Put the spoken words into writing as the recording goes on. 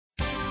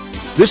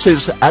This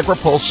is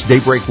AgriPulse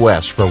Daybreak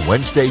West for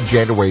Wednesday,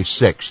 January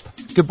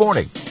 6th. Good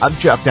morning. I'm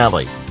Jeff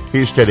Nally.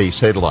 Here's today's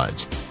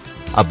headlines.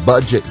 A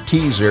budget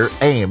teaser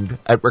aimed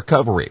at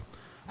recovery.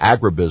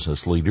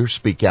 Agribusiness leaders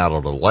speak out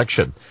on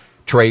election.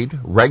 Trade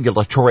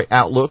regulatory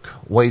outlook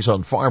weighs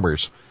on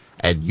farmers.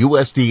 And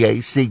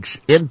USDA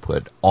seeks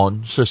input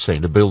on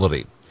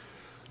sustainability.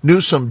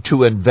 Newsom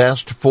to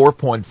invest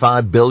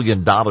 $4.5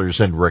 billion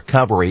in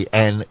recovery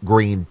and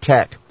green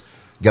tech.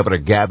 Governor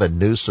Gavin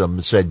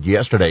Newsom said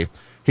yesterday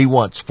he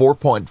wants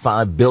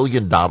 $4.5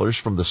 billion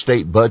from the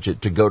state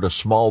budget to go to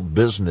small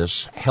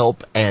business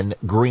help and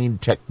green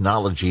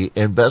technology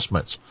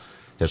investments.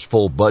 His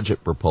full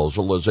budget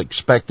proposal is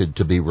expected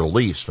to be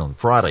released on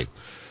Friday.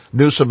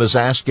 Newsom is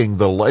asking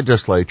the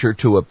legislature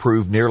to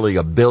approve nearly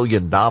 $1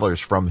 billion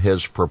from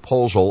his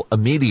proposal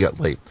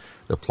immediately.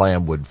 The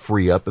plan would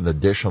free up an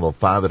additional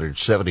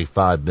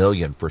 $575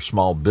 million for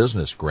small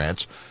business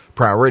grants.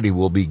 Priority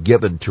will be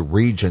given to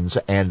regions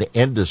and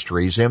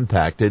industries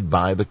impacted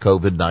by the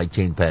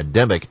COVID-19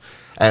 pandemic,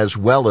 as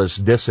well as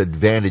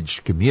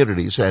disadvantaged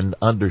communities and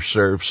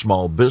underserved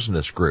small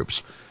business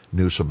groups.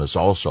 Newsom is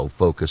also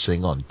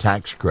focusing on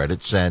tax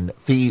credits and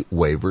fee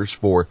waivers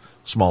for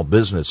small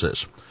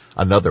businesses.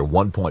 Another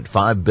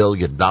 $1.5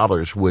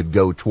 billion would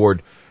go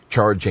toward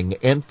charging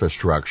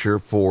infrastructure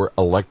for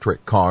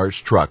electric cars,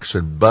 trucks,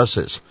 and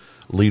buses.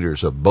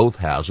 Leaders of both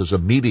houses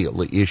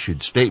immediately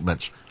issued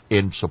statements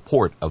in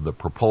support of the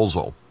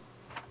proposal.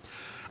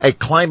 A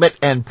climate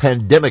and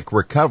pandemic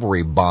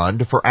recovery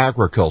bond for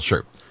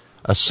agriculture.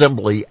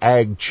 Assembly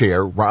Ag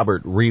Chair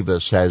Robert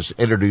Rivas has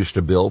introduced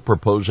a bill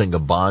proposing a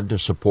bond to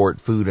support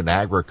food and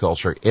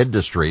agriculture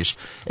industries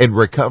in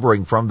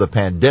recovering from the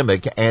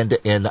pandemic and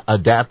in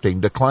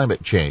adapting to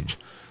climate change.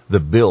 The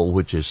bill,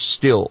 which is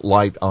still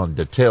light on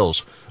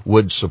details,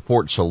 would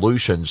support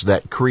solutions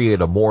that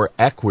create a more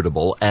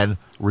equitable and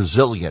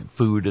resilient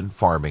food and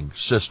farming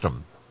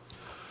system.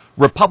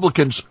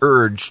 Republicans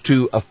urged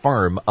to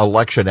affirm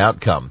election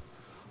outcome.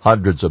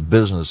 Hundreds of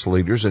business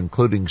leaders,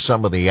 including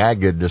some of the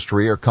ag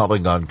industry, are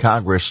calling on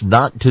Congress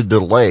not to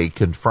delay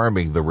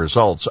confirming the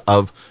results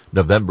of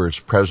November's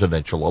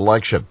presidential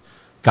election.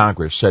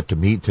 Congress set to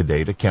meet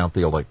today to count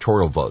the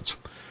electoral votes.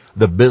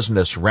 The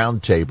Business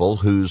Roundtable,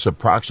 whose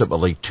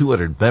approximately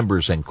 200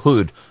 members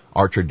include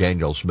Archer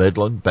Daniels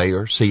Midland,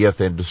 Bayer,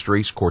 CF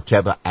Industries,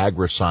 Corteva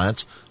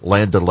Agriscience,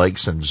 Land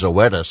O'Lakes, and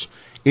Zoetis,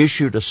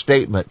 issued a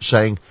statement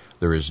saying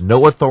there is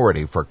no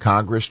authority for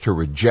Congress to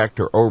reject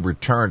or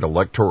overturn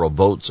electoral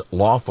votes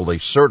lawfully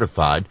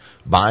certified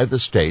by the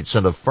states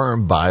and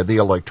affirmed by the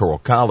Electoral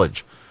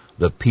College.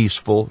 The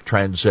peaceful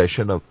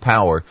transition of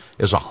power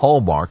is a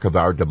hallmark of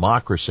our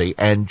democracy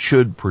and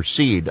should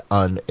proceed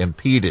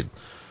unimpeded.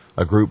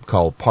 A group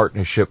called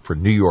Partnership for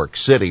New York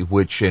City,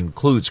 which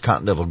includes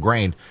Continental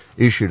Grain,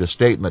 issued a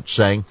statement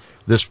saying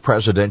this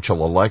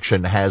presidential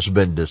election has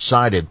been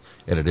decided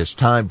and it is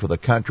time for the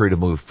country to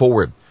move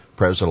forward.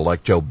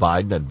 President-elect Joe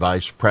Biden and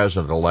Vice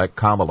President-elect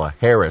Kamala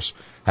Harris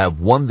have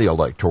won the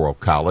Electoral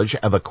College,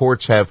 and the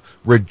courts have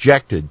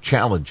rejected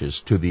challenges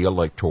to the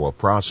electoral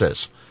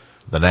process.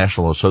 The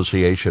National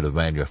Association of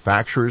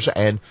Manufacturers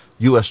and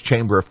U.S.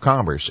 Chamber of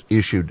Commerce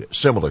issued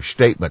similar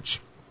statements.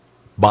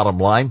 Bottom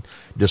line,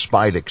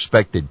 despite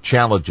expected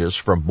challenges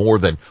from more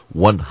than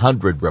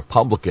 100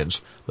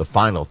 Republicans, the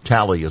final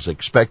tally is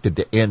expected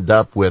to end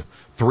up with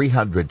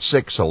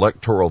 306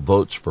 electoral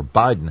votes for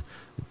Biden,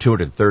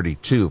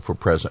 232 for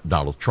President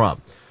Donald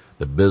Trump.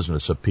 The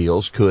business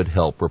appeals could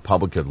help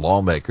Republican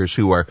lawmakers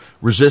who are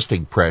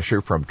resisting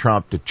pressure from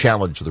Trump to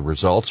challenge the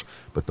results,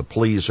 but the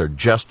pleas are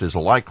just as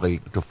likely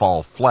to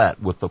fall flat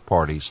with the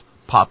party's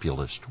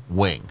populist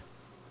wing.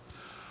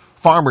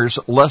 Farmers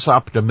less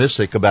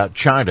optimistic about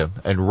China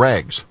and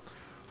regs.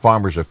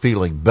 Farmers are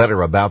feeling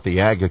better about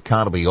the ag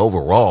economy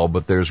overall,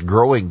 but there's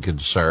growing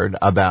concern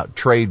about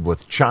trade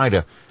with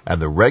China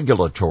and the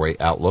regulatory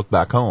outlook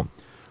back home.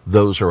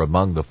 Those are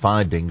among the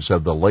findings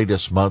of the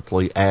latest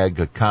monthly Ag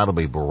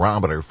Economy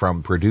Barometer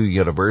from Purdue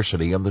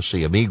University and the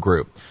CME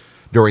Group.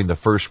 During the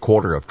first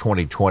quarter of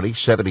 2020,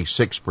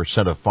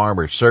 76% of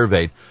farmers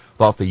surveyed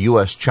thought the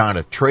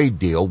U.S.-China trade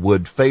deal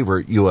would favor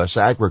U.S.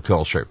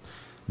 agriculture.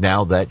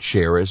 Now that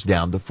share is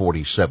down to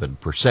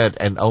 47%,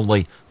 and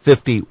only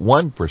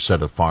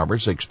 51% of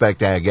farmers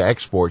expect ag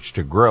exports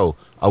to grow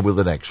over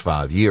the next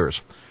 5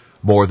 years.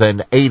 More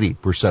than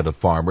 80% of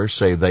farmers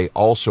say they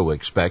also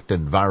expect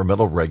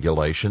environmental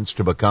regulations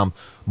to become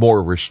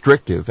more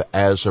restrictive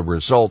as a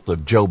result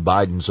of Joe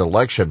Biden's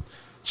election.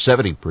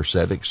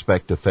 70%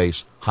 expect to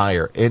face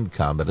higher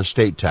income and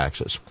estate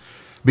taxes.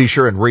 Be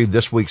sure and read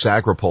this week's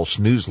AgriPulse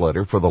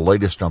newsletter for the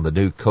latest on the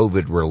new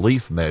COVID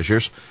relief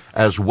measures,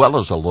 as well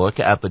as a look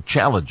at the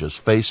challenges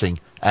facing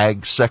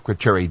Ag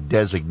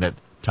Secretary-designate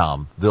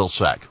Tom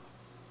Vilsack.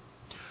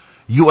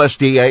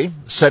 USDA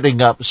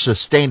setting up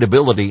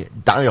sustainability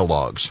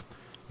dialogues.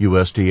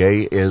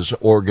 USDA is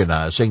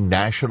organizing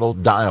national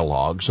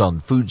dialogues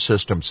on food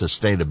system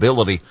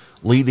sustainability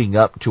leading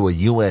up to a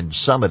UN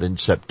summit in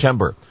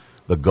September.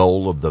 The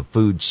goal of the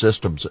Food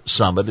Systems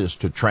Summit is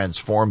to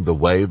transform the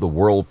way the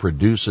world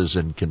produces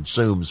and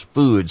consumes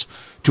foods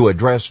to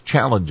address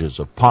challenges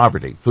of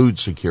poverty, food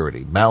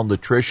security,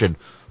 malnutrition,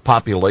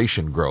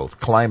 population growth,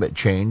 climate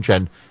change,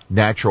 and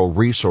natural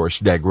resource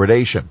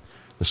degradation.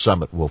 The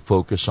summit will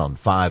focus on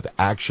 5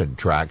 action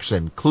tracks,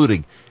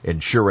 including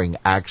ensuring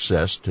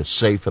access to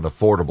safe and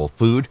affordable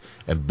food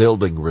and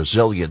building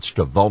resilience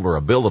to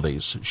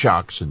vulnerabilities,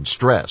 shocks, and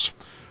stress.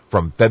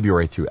 From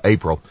February through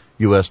April,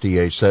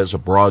 USDA says a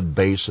broad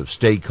base of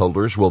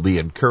stakeholders will be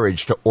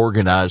encouraged to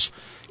organize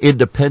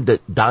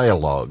independent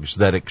dialogues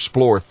that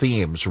explore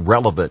themes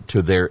relevant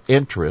to their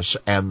interests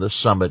and the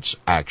summit's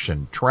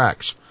action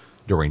tracks.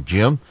 During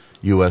June,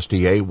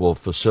 USDA will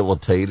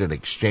facilitate an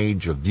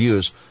exchange of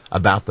views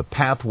about the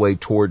pathway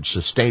towards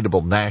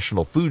sustainable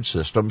national food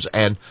systems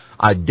and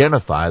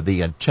identify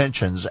the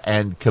intentions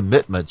and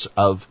commitments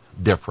of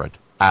different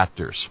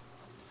actors.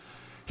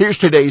 Here's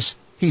today's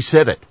He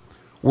Said It.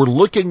 We're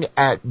looking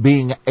at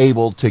being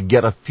able to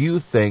get a few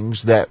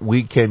things that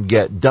we can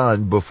get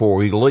done before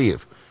we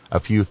leave.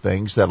 A few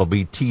things that'll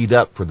be teed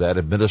up for that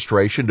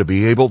administration to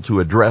be able to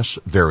address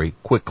very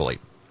quickly.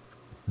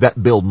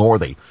 That Bill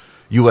Northey,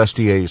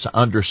 USDA's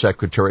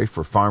Undersecretary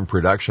for Farm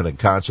Production and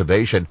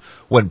Conservation,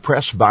 when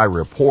pressed by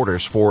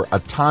reporters for a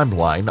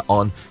timeline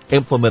on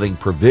implementing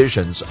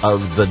provisions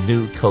of the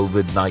new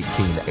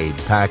COVID-19 aid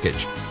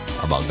package.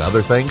 Among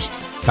other things,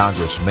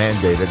 Congress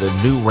mandated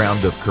a new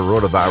round of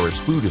coronavirus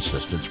food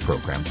assistance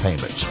program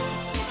payments.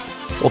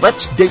 Well,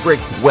 that's Daybreak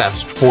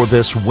West for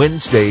this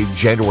Wednesday,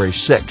 January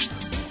 6th.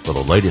 For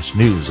the latest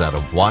news out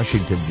of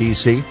Washington,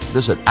 D.C.,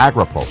 visit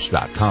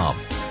agripulse.com.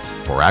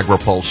 For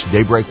AgriPulse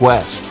Daybreak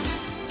West,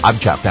 I'm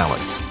Chap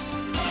Allen.